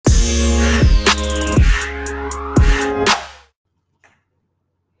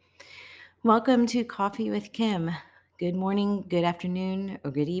Welcome to Coffee with Kim. Good morning, good afternoon,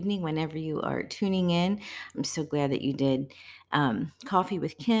 or good evening, whenever you are tuning in. I'm so glad that you did. Coffee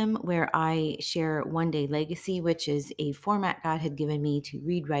with Kim, where I share One Day Legacy, which is a format God had given me to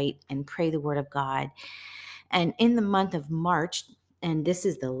read, write, and pray the Word of God. And in the month of March, and this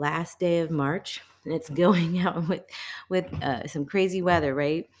is the last day of March, and it's going out with some crazy weather,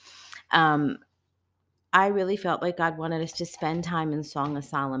 right? Um, I really felt like God wanted us to spend time in Song of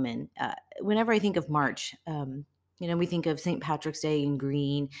Solomon. Whenever I think of March, we think of St. Patrick's Day in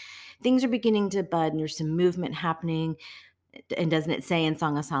green. Things are beginning to bud, and there's some movement happening. And doesn't it say in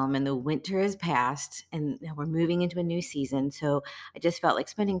Song of Solomon, the winter is past and now we're moving into a new season? So I just felt like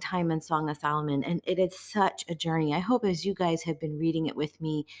spending time in Song of Solomon, and it is such a journey. I hope as you guys have been reading it with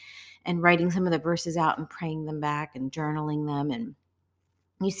me and writing some of the verses out and praying them back and journaling them, and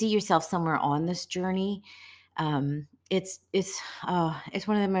you see yourself somewhere on this journey. It's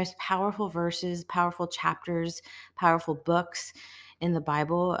one of the most powerful verses, powerful chapters, powerful books in the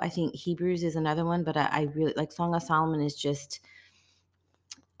Bible. I think Hebrews is another one, but I really like Song of Solomon is just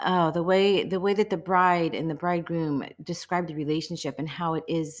the way that the bride and the bridegroom describe the relationship and how it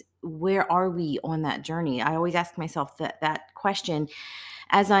is. Where are we on that journey? I always ask myself that question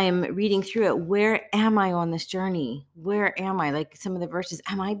as I am reading through it. Where am I on this journey? Where am I? Like some of the verses,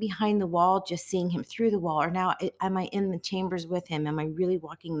 am I behind the wall just seeing him through the wall? Or now am I in the chambers with him? Am I really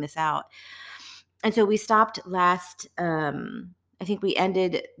walking this out? And so we stopped last, I think we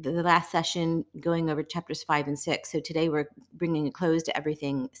ended the last session going over chapters 5 and 6. So today we're bringing a close to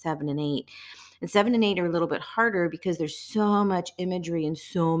everything 7 and 8. And 7 and 8 are a little bit harder because there's so much imagery and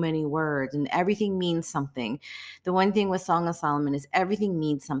so many words, and everything means something. The one thing with Song of Solomon is everything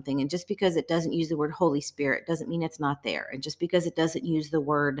means something. And just because it doesn't use the word Holy Spirit doesn't mean it's not there. And just because it doesn't use the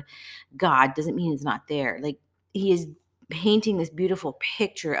word God doesn't mean it's not there. Like he is painting this beautiful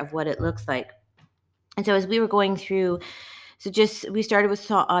picture of what it looks like. And so as we were going through, we started with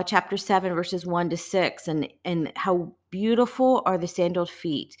chapter 7, verses 1 to 6, and how beautiful are the sandaled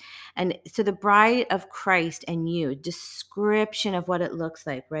feet. And so the bride of Christ and you, description of what it looks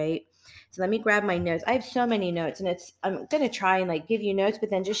like, right? So let me grab my notes. I have so many notes, and I'm going to try and like give you notes, but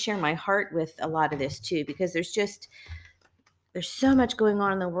then just share my heart with a lot of this too, because there's so much going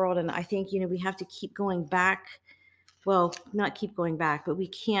on in the world. And I think, we have to keep going back. Well, not keep going back, but we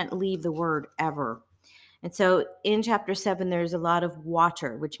can't leave the word ever. And so in chapter 7, there's a lot of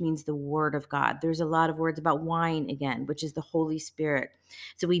water, which means the word of God. There's a lot of words about wine again, which is the Holy Spirit.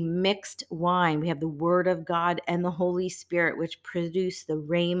 So we mixed wine. We have the word of God and the Holy Spirit, which produce the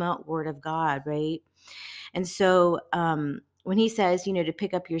Rhema word of God, right? And so when he says, to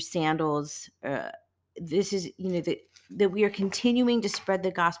pick up your sandals, this is, that we are continuing to spread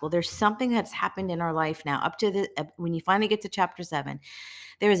the gospel. There's something that's happened in our life now up to when you finally get to chapter 7,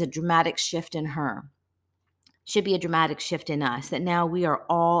 there is a dramatic shift in her. Should be a dramatic shift in us, that now we are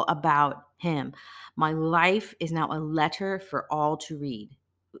all about him. My life is now a letter for all to read.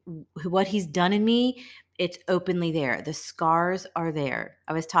 What he's done in me, it's openly there. The scars are there.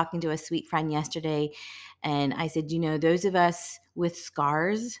 I was talking to a sweet friend yesterday, and I said, those of us with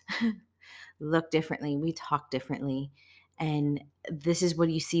scars look differently. We talk differently. And this is what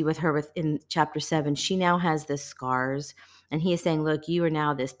you see with her in chapter 7. She now has the scars. And he is saying, look, you are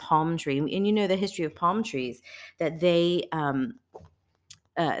now this palm tree. And you know the history of palm trees, that the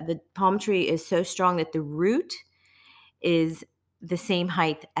palm tree is so strong that the root is the same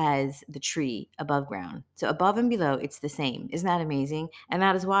height as the tree above ground. So above and below, it's the same. Isn't that amazing? And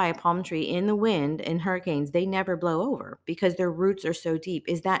that is why a palm tree in the wind and hurricanes, they never blow over because their roots are so deep.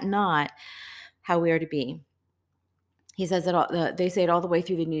 Is that not how we are to be? He says that they say it all the way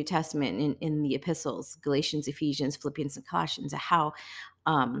through the New Testament in the epistles, Galatians, Ephesians, Philippians, and Colossians, how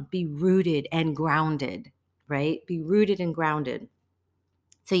be rooted and grounded, right? Be rooted and grounded.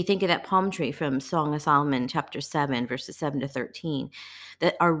 So you think of that palm tree from Song of Solomon, chapter 7, verses 7 to 13,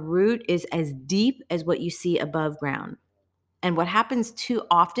 that our root is as deep as what you see above ground. And what happens too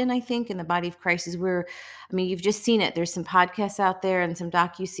often, I think, in the body of Christ is you've just seen it. There's some podcasts out there and some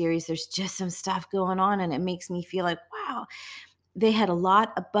docuseries. There's just some stuff going on, and it makes me feel like, wow, they had a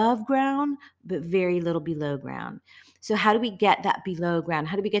lot above ground, but very little below ground. So how do we get that below ground?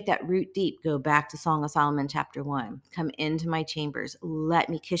 How do we get that root deep? Go back to Song of Solomon, chapter 1. Come into my chambers. Let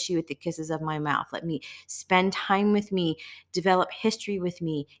me kiss you with the kisses of my mouth. Let me spend time with me, develop history with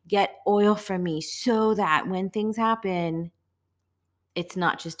me, get oil from me so that when things happen, it's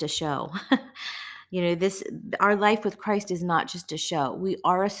not just a show. Our life with Christ is not just a show. We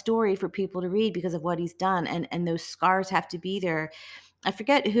are a story for people to read because of what he's done. And those scars have to be there I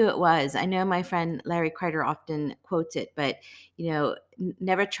forget who it was. I know my friend Larry Kreider often quotes it, but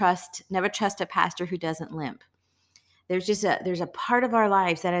never trust a pastor who doesn't limp. There's a part of our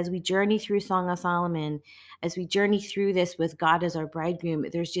lives that as we journey through Song of Solomon, as we journey through this with God as our bridegroom,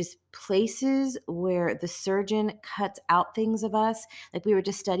 there's just places where the surgeon cuts out things of us. Like we were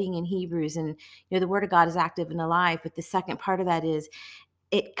just studying in Hebrews, and the word of God is active and alive, but the second part of that is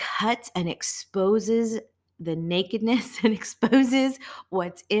it cuts and exposes the nakedness and exposes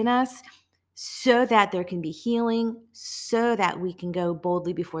what's in us so that there can be healing, so that we can go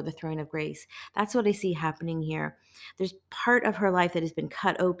boldly before the throne of grace. That's what I see happening here. There's part of her life that has been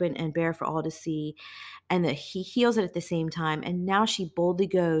cut open and bare for all to see, and that he heals it at the same time. And now she boldly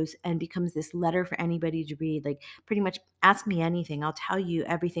goes and becomes this letter for anybody to read. Like, pretty much, ask me anything. I'll tell you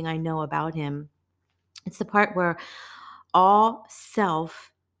everything I know about him. It's the part where all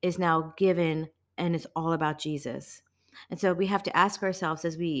self is now given and it's all about Jesus. And so we have to ask ourselves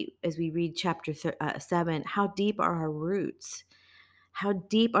as we read chapter 7, how deep are our roots? How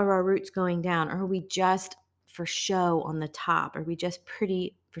deep are our roots going down? Or are we just for show on the top? Are we just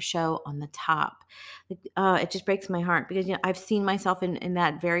pretty for show on the top? It just breaks my heart because I've seen myself in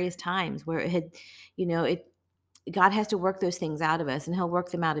that various times where it God has to work those things out of us, and he'll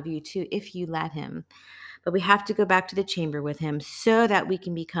work them out of you too if you let him. But we have to go back to the chamber with him so that we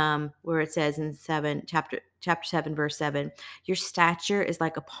can become where it says in chapter 7 verse 7, your stature is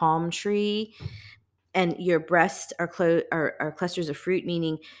like a palm tree and your breasts are clusters of fruit,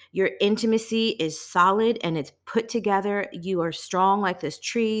 meaning your intimacy is solid and it's put together. You are strong like this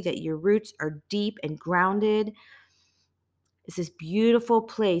tree, that your roots are deep and grounded. It's this beautiful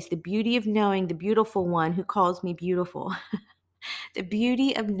place, the beauty of knowing the beautiful one who calls me beautiful. The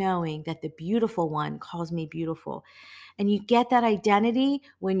beauty of knowing that the beautiful one calls me beautiful. And you get that identity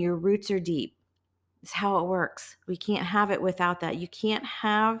when your roots are deep. It's how it works. We can't have it without that. You can't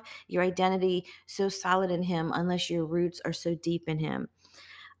have your identity so solid in him unless your roots are so deep in him.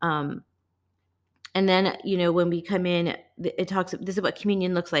 And then, when we come in, it talks, this is what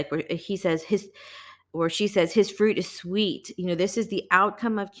communion looks like, where he says she says, his fruit is sweet. This is the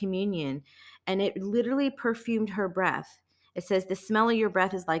outcome of communion. And it literally perfumed her breath. It says, the smell of your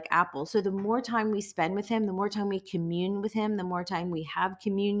breath is like apples. So the more time we spend with him, the more time we commune with him, the more time we have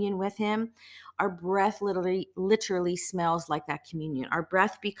communion with him, our breath literally smells like that communion. Our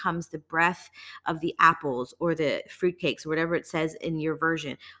breath becomes the breath of the apples or the fruitcakes or whatever it says in your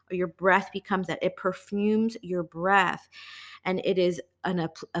version. Or your breath becomes that. It perfumes your breath. And it is a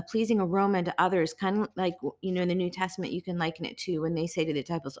pleasing aroma to others, kind of like, in the New Testament, you can liken it to when they say to the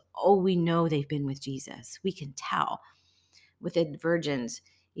disciples, oh, we know they've been with Jesus. We can tell. With the virgins,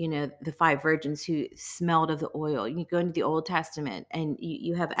 the 5 virgins who smelled of the oil. You go into the Old Testament and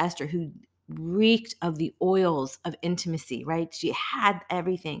you have Esther who reeked of the oils of intimacy, right? She had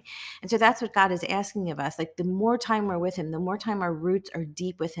everything. And so that's what God is asking of us. Like, the more time we're with him, the more time our roots are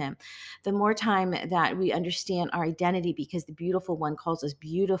deep with him, the more time that we understand our identity because the beautiful one calls us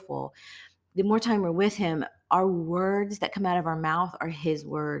beautiful, the more time we're with him, our words that come out of our mouth are his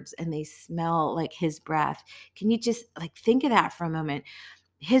words and they smell like his breath. Can you just think of that for a moment?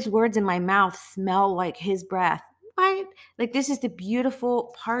 His words in my mouth smell like his breath. Right? Like, this is the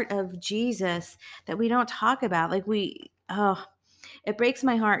beautiful part of Jesus that we don't talk about. It breaks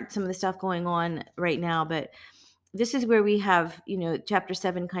my heart, some of the stuff going on right now, but this is where we have, chapter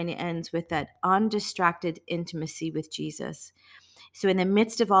 7 kind of ends with that undistracted intimacy with Jesus. So in the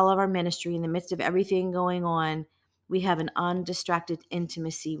midst of all of our ministry, in the midst of everything going on, we have an undistracted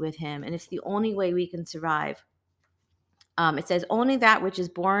intimacy with him. And it's the only way we can survive. It says, only that which is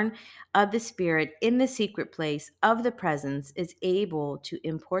born of the Spirit in the secret place of the presence is able to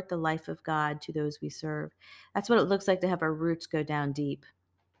import the life of God to those we serve. That's what it looks like to have our roots go down deep,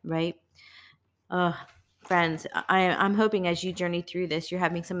 right? Friends, I'm hoping as you journey through this, you're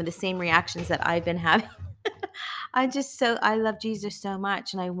having some of the same reactions that I've been having. I love Jesus so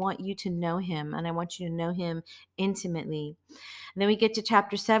much, and I want you to know him, and I want you to know him intimately. And then we get to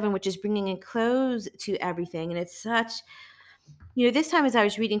chapter 7, which is bringing a close to everything. And it's such, this time as I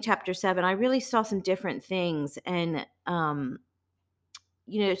was reading chapter 7, I really saw some different things. And,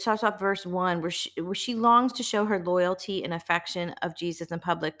 it starts off verse 1 where she longs to show her loyalty and affection of Jesus in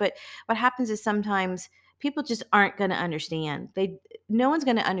public. But what happens is sometimes people just aren't going to understand. No one's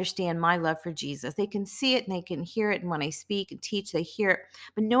going to understand my love for Jesus. They can see it and they can hear it, and when I speak and teach, they hear it,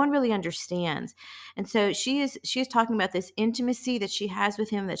 but no one really understands. And so she is talking about this intimacy that she has with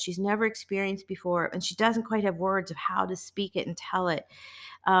him that she's never experienced before, and she doesn't quite have words of how to speak it and tell it.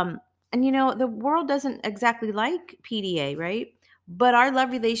 And the world doesn't exactly like PDA, right? But our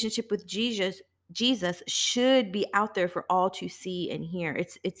love relationship with Jesus should be out there for all to see and hear.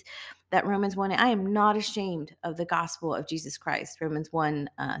 It's that Romans 1, I am not ashamed of the gospel of Jesus Christ. Romans 1,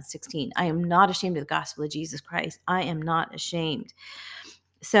 16. I am not ashamed of the gospel of Jesus Christ. I am not ashamed.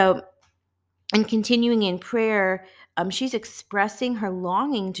 So, and continuing in prayer, she's expressing her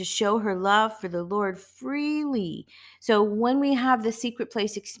longing to show her love for the Lord freely. So when we have the secret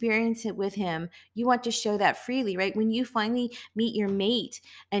place experience it with him, you want to show that freely, right? When you finally meet your mate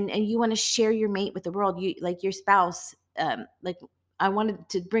and you want to share your mate with the world, you like your spouse, like I wanted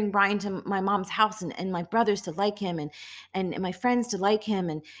to bring Brian to my mom's house and my brothers to like him and my friends to like him.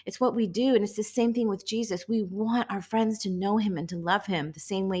 And it's what we do. And it's the same thing with Jesus. We want our friends to know him and to love him the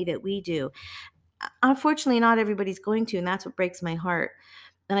same way that we do. Unfortunately, not everybody's going to, and that's what breaks my heart.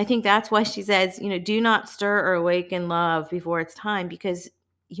 And I think that's why she says, do not stir or awaken love before it's time, because,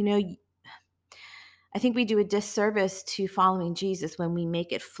 I think we do a disservice to following Jesus when we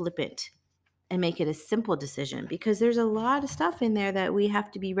make it flippant and make it a simple decision, because there's a lot of stuff in there that we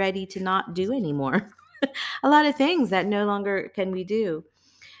have to be ready to not do anymore. A lot of things that no longer can we do.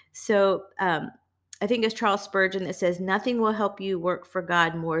 So I think it's Charles Spurgeon that says, nothing will help you work for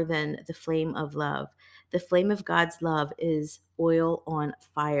God more than the flame of love. The flame of God's love is oil on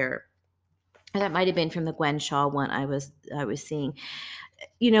fire. And that might have been from the Gwen Shaw one I was seeing.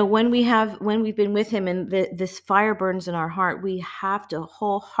 When we've been with him and this fire burns in our heart, we have to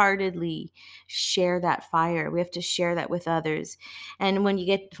wholeheartedly share that fire. We have to share that with others. And when you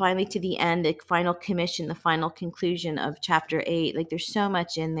get finally to the end, the final commission, the final conclusion of chapter 8, like there's so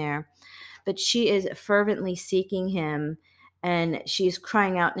much in there. But she is fervently seeking him, and she's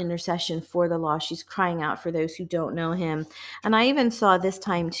crying out in intercession for the lost. She's crying out for those who don't know him. And I even saw this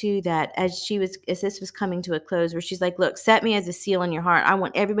time too, that as this was coming to a close, where she's like, look, set me as a seal in your heart. I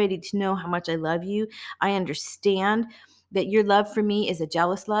want everybody to know how much I love you. I understand that your love for me is a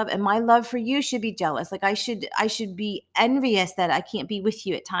jealous love, and my love for you should be jealous. Like I should be envious that I can't be with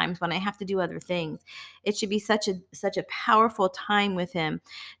you at times when I have to do other things. It should be such a powerful time with him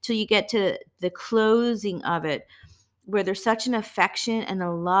till you get to the closing of it, where there's such an affection and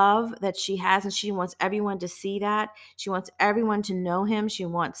a love that she has, and she wants everyone to see that. She wants everyone to know him. She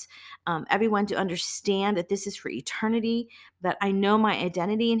wants everyone to understand that this is for eternity, that I know my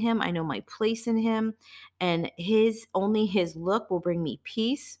identity in him. I know my place in him, and only his look will bring me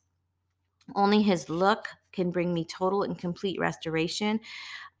peace. Only his look can bring me total and complete restoration.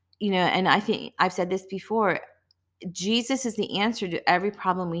 And I think I've said this before, Jesus is the answer to every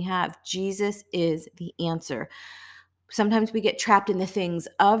problem we have. Jesus is the answer. Sometimes we get trapped in the things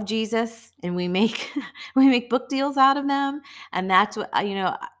of Jesus and we make we make book deals out of them. And that's what,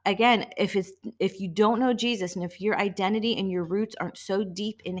 again, if you don't know Jesus, and if your identity and your roots aren't so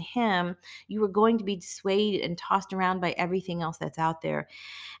deep in him, you are going to be swayed and tossed around by everything else that's out there.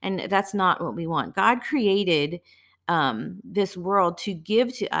 And that's not what we want. God created this world to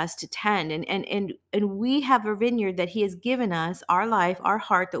give to us, to tend, and we have a vineyard that he has given us, our life, our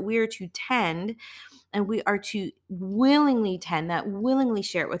heart, that we are to tend, and we are to willingly tend that, willingly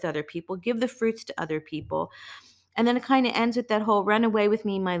share it with other people, give the fruits to other people. And then it kind of ends with that whole run away with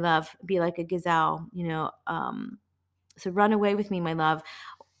me, my love, be like a gazelle, so run away with me, my love.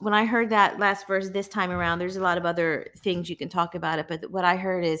 When I heard that last verse this time around, there's a lot of other things you can talk about it, but what I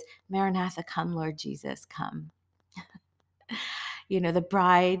heard is, Maranatha, come, Lord Jesus, come. The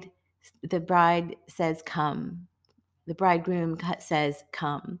bride says, come. The bridegroom says,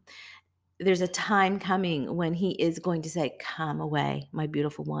 come. There's a time coming when he is going to say, come away, my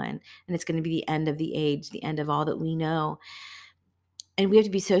beautiful one. And it's going to be the end of the age, the end of all that we know. And we have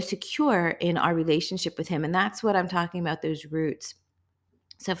to be so secure in our relationship with him. And that's what I'm talking about, those roots.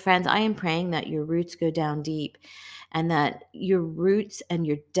 So friends, I am praying that your roots go down deep, and that your roots and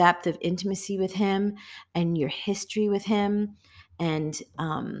your depth of intimacy with him and your history with him and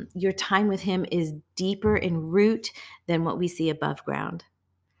your time with him is deeper in root than what we see above ground.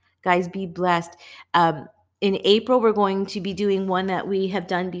 Guys, be blessed. In April, we're going to be doing one that we have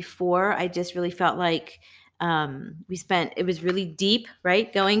done before. I just really felt like it was really deep,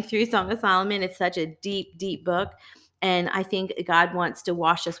 right? Going through Song of Solomon. It's such a deep, deep book. And I think God wants to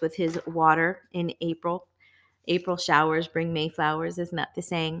wash us with his water in April. April showers bring May flowers, isn't that the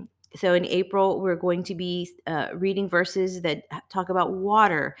saying? So in April, we're going to be reading verses that talk about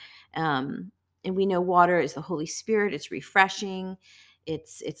water. And we know water is the Holy Spirit. It's refreshing.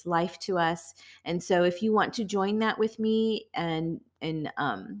 It's life to us. And so if you want to join that with me and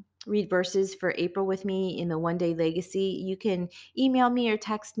read verses for April with me in the One Day Legacy, you can email me or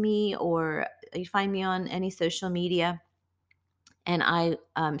text me, or you find me on any social media. And I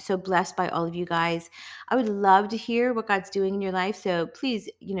am so blessed by all of you guys. I would love to hear what God's doing in your life. So please,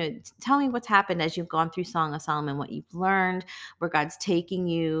 tell me what's happened as you've gone through Song of Solomon, what you've learned, where God's taking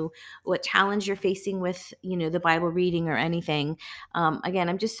you, what challenge you're facing with, the Bible reading or anything. Again,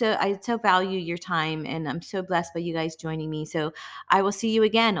 I so value your time, and I'm so blessed by you guys joining me. So I will see you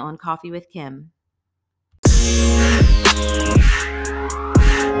again on Coffee with Kim.